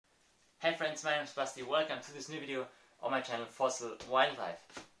Hey friends, my name is Basti. Welcome to this new video on my channel Fossil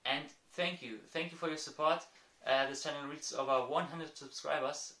Wildlife. And thank you for your support. This channel reaches over 100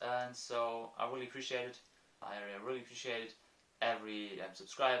 subscribers, and so I really appreciate it. I really appreciate it. Every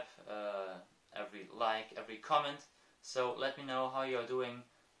subscribe, every like, every comment. So let me know how you're doing.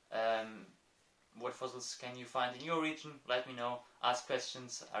 What fossils can you find in your region? Let me know. Ask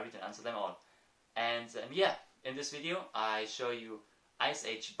questions. I read and answer them all. And yeah, in this video I show you Ice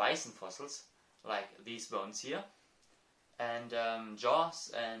Age bison fossils, like these bones here, and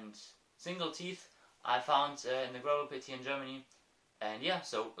jaws and single teeth I found in the gravel pit here in Germany. And yeah,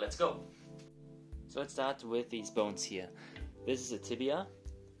 so let's go. So let's start with these bones here. This is a tibia,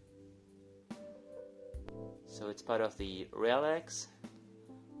 so it's part of the rear legs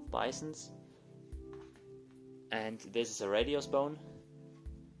of bisons, and this is a radius bone,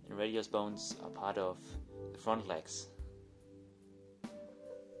 and radius bones are part of the front legs.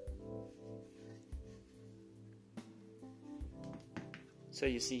 So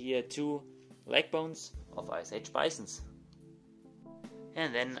you see here two leg bones of Ice Age bisons.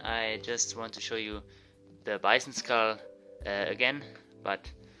 And then I just want to show you the bison skull again, but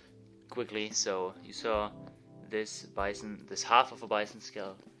quickly. So you saw this bison, this half of a bison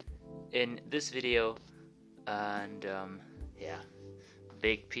skull in this video, and yeah,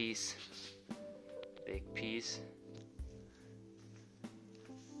 big piece. It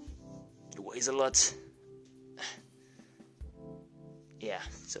weighs a lot. Yeah,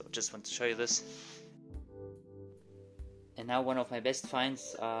 so just want to show you this. And now one of my best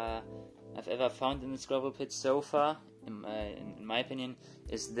finds I've ever found in this gravel pit so far, in my opinion,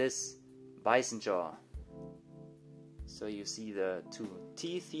 is this bison jaw. So you see the two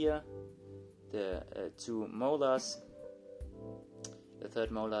teeth here, the two molars. The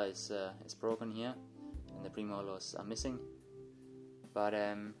third molar is broken here, and the premolars are missing. But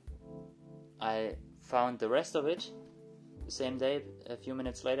I found the rest of it the same day, a few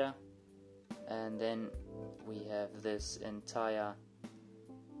minutes later, and then we have this entire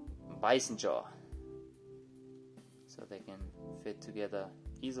bison jaw, so they can fit together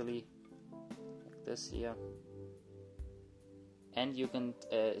easily like this here. And you can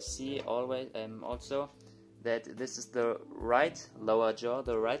see always also that this is the right lower jaw,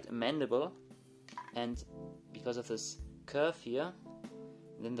 the right mandible, and because of this curve here,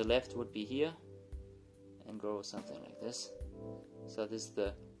 then the left would be here and grow something like this. So this is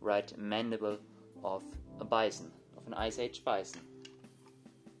the right mandible of a bison, of an Ice Age bison.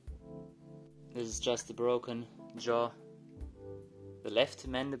 This is just the broken jaw, the left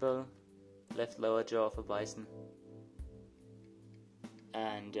mandible, left lower jaw of a bison.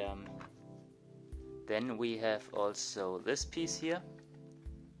 And then we have also this piece here.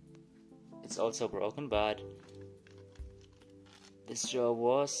 It's also broken, but this jaw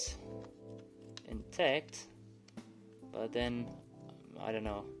was intact, but then I don't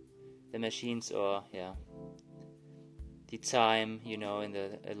know, the machines, or yeah, the time, you know, in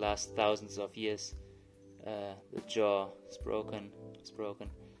the last thousands of years, the jaw is broken.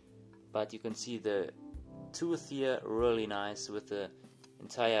 But you can see the tooth here, really nice, with the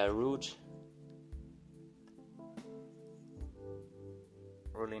entire root,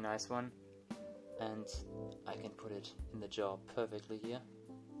 really nice one. And I can put it in the jaw perfectly here,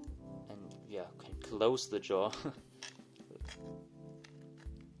 and yeah, can close the jaw.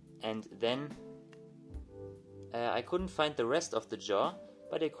 And then I couldn't find the rest of the jaw,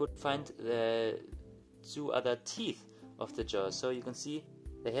 but I could find the two other teeth of the jaw. So you can see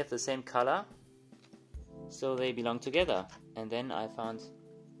they have the same color, so they belong together. And then I found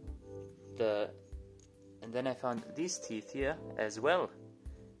these teeth here as well,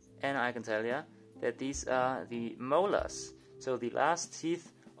 and I can tell you that these are the molars, so the last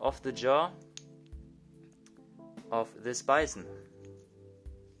teeth of the jaw of this bison.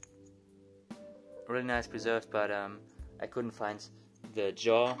 Really nice preserved, but I couldn't find the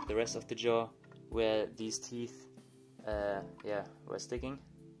jaw, the rest of the jaw, where these teeth were sticking.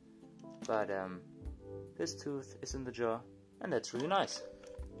 But this tooth is in the jaw, and that's really nice.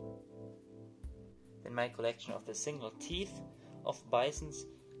 In my collection of the single teeth of bisons,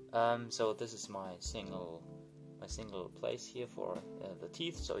 so this is my single place here for the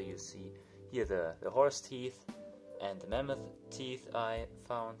teeth. So you see here the horse teeth and the mammoth teeth I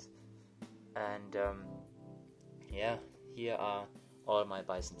found, and yeah, here are all my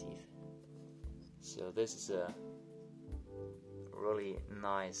bison teeth. So this is a really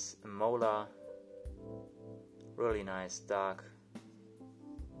nice molar, really nice dark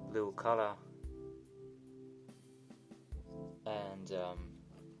blue color, and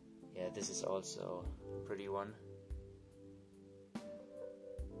yeah, this is also a pretty one.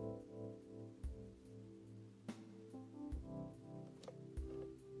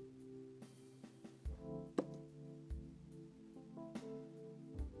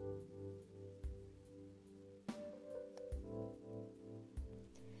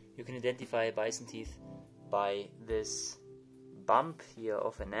 You can identify bison teeth by this bump here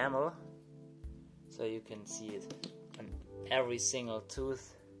of enamel. So you can see it on every single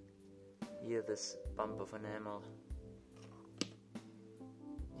tooth. Here this bump of enamel.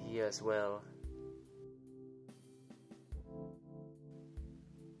 Here as well.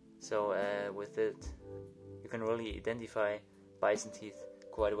 So with it you can really identify bison teeth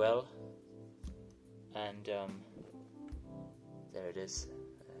quite well. And there it is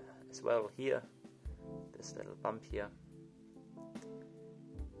as well here. This little bump here.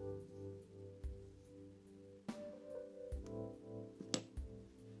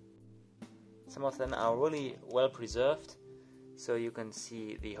 Some of them are really well preserved, so you can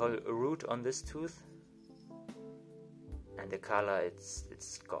see the whole root on this tooth, and the color,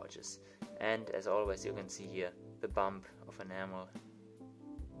 it's gorgeous. And as always, you can see here the bump of enamel.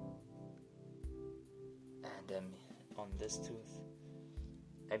 And on this tooth,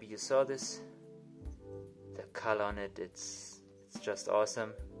 maybe you saw this, the color on it, it's just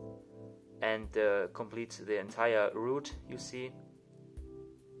awesome. And the entire root, you see,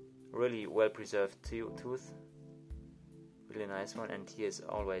 really well preserved tooth, really nice one. And here's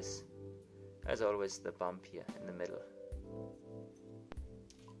always, as always, the bump here in the middle.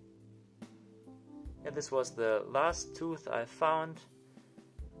 Yeah, this was the last tooth I found.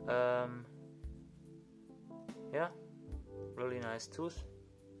 Yeah, really nice tooth.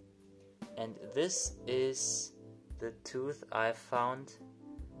 And this is the tooth I found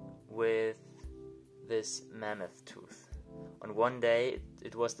with this mammoth tooth. On one day,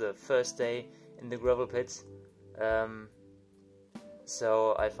 it was the first day in the gravel pits,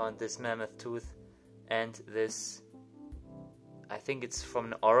 so I found this mammoth tooth and this, I think it's from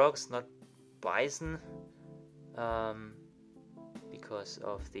an aurochs, not bison, because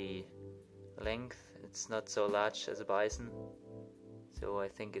of the length, it's not so large as a bison, so I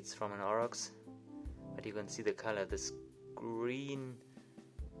think it's from an aurochs. But you can see the color, this green,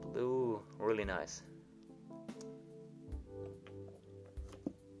 blue, really nice.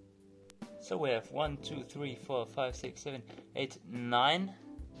 So we have 1, 2, 3, 4, 5, 6, 7, 8, 9,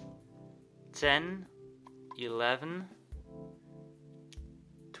 10, 11,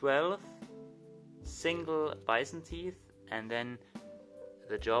 12 single bison teeth, and then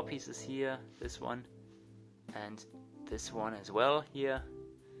the jaw pieces here, this one and this one as well here.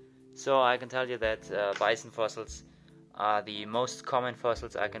 So I can tell you that bison fossils are the most common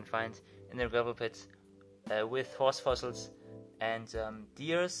fossils I can find in the gravel pits, with horse fossils and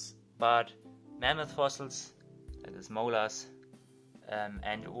deers, but mammoth fossils like this molars,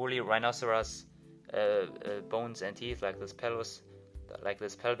 and woolly rhinoceros bones and teeth like this pelvis, like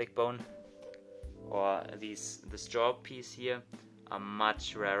this pelvic bone, or this jaw piece here, are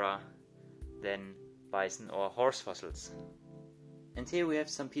much rarer than bison or horse fossils. And here we have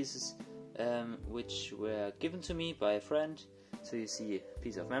some pieces which were given to me by a friend. So you see a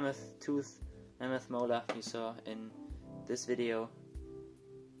piece of mammoth tooth, mammoth molar you saw in this video,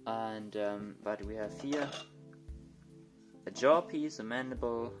 and but we have here a jaw piece, a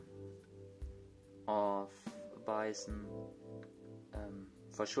mandible of a bison,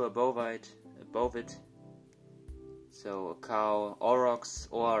 for sure a bovid, so a cow, aurochs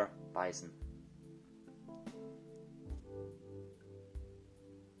or bison.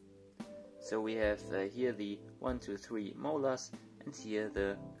 So we have here the 1, 2, 3 molars, and here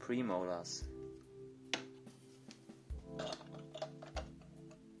the premolars.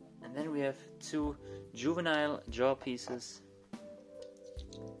 And then we have 2 juvenile jaw pieces.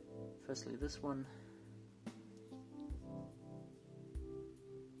 Firstly this one.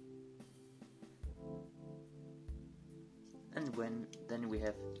 And then we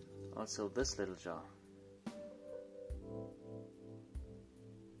have also this little jaw.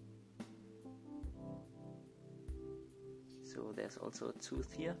 So there's also a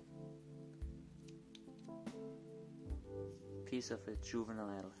tooth here, piece of a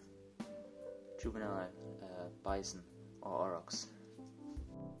juvenile bison or aurochs.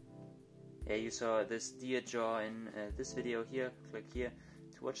 Yeah, you saw this deer jaw in this video here. Click here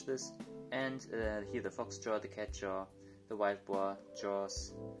to watch this, and here the fox jaw, the cat jaw, the wild boar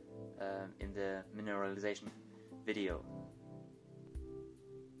jaws in the mineralization video.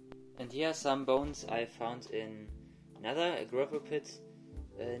 And here are some bones I found in another gravel pit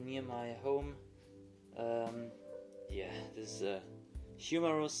near my home. Yeah, this is a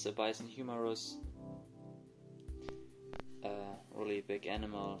humerus, a bison humerus. Really big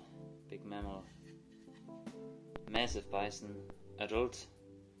animal, big mammal, massive bison, adult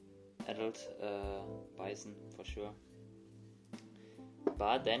bison for sure.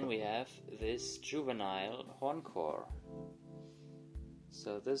 But then we have this juvenile horn core.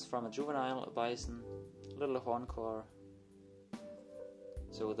 So this is from a juvenile bison, little horn core.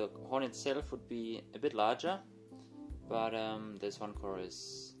 So the horn itself would be a bit larger, but this horn core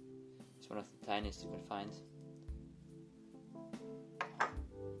is one of the tiniest you can find.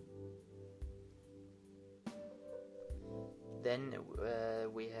 Then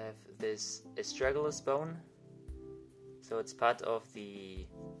we have this astragalus bone. So it's part of the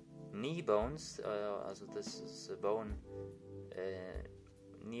knee bones. Also this is a bone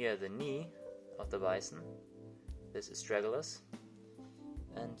near the knee of the bison. This astragalus.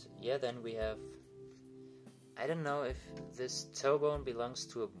 And yeah, then we have, I don't know if this toe bone belongs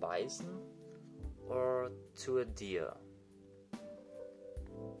to a bison or to a deer.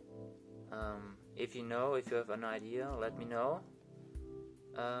 If you know, if you have an idea, let me know.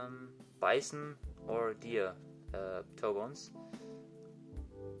 Bison or deer toe bones.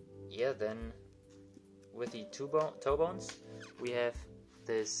 Yeah, then with the toe bones, we have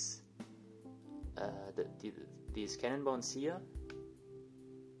this these cannon bones here.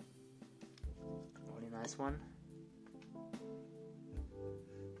 Really nice one.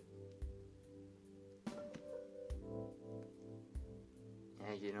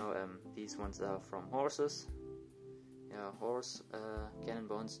 You know, these ones are from horses. Yeah, horse cannon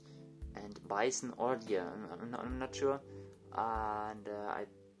bones, and bison or deer. I'm not sure, and I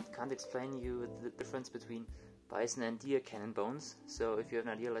can't explain you the difference between bison and deer cannon bones. So if you have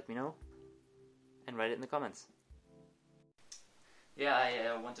an idea, let me know and write it in the comments. Yeah,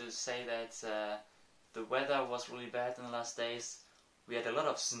 I want to say that the weather was really bad in the last days. We had a lot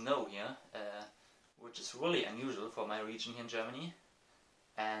of snow here, which is really unusual for my region here in Germany.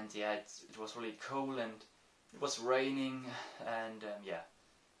 And yeah, it was really cold and it was raining, and yeah.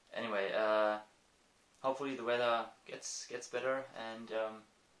 Anyway, hopefully the weather gets better, and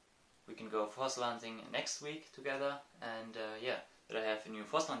we can go fossil hunting next week together. And yeah, that I have a new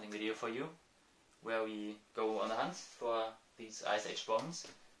fossil hunting video for you, where we go on the hunt for these Ice Age bones,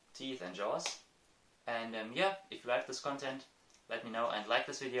 teeth and jaws. And yeah, if you like this content, let me know and like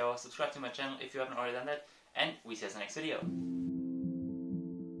this video, subscribe to my channel if you haven't already done that, and we see you in the next video.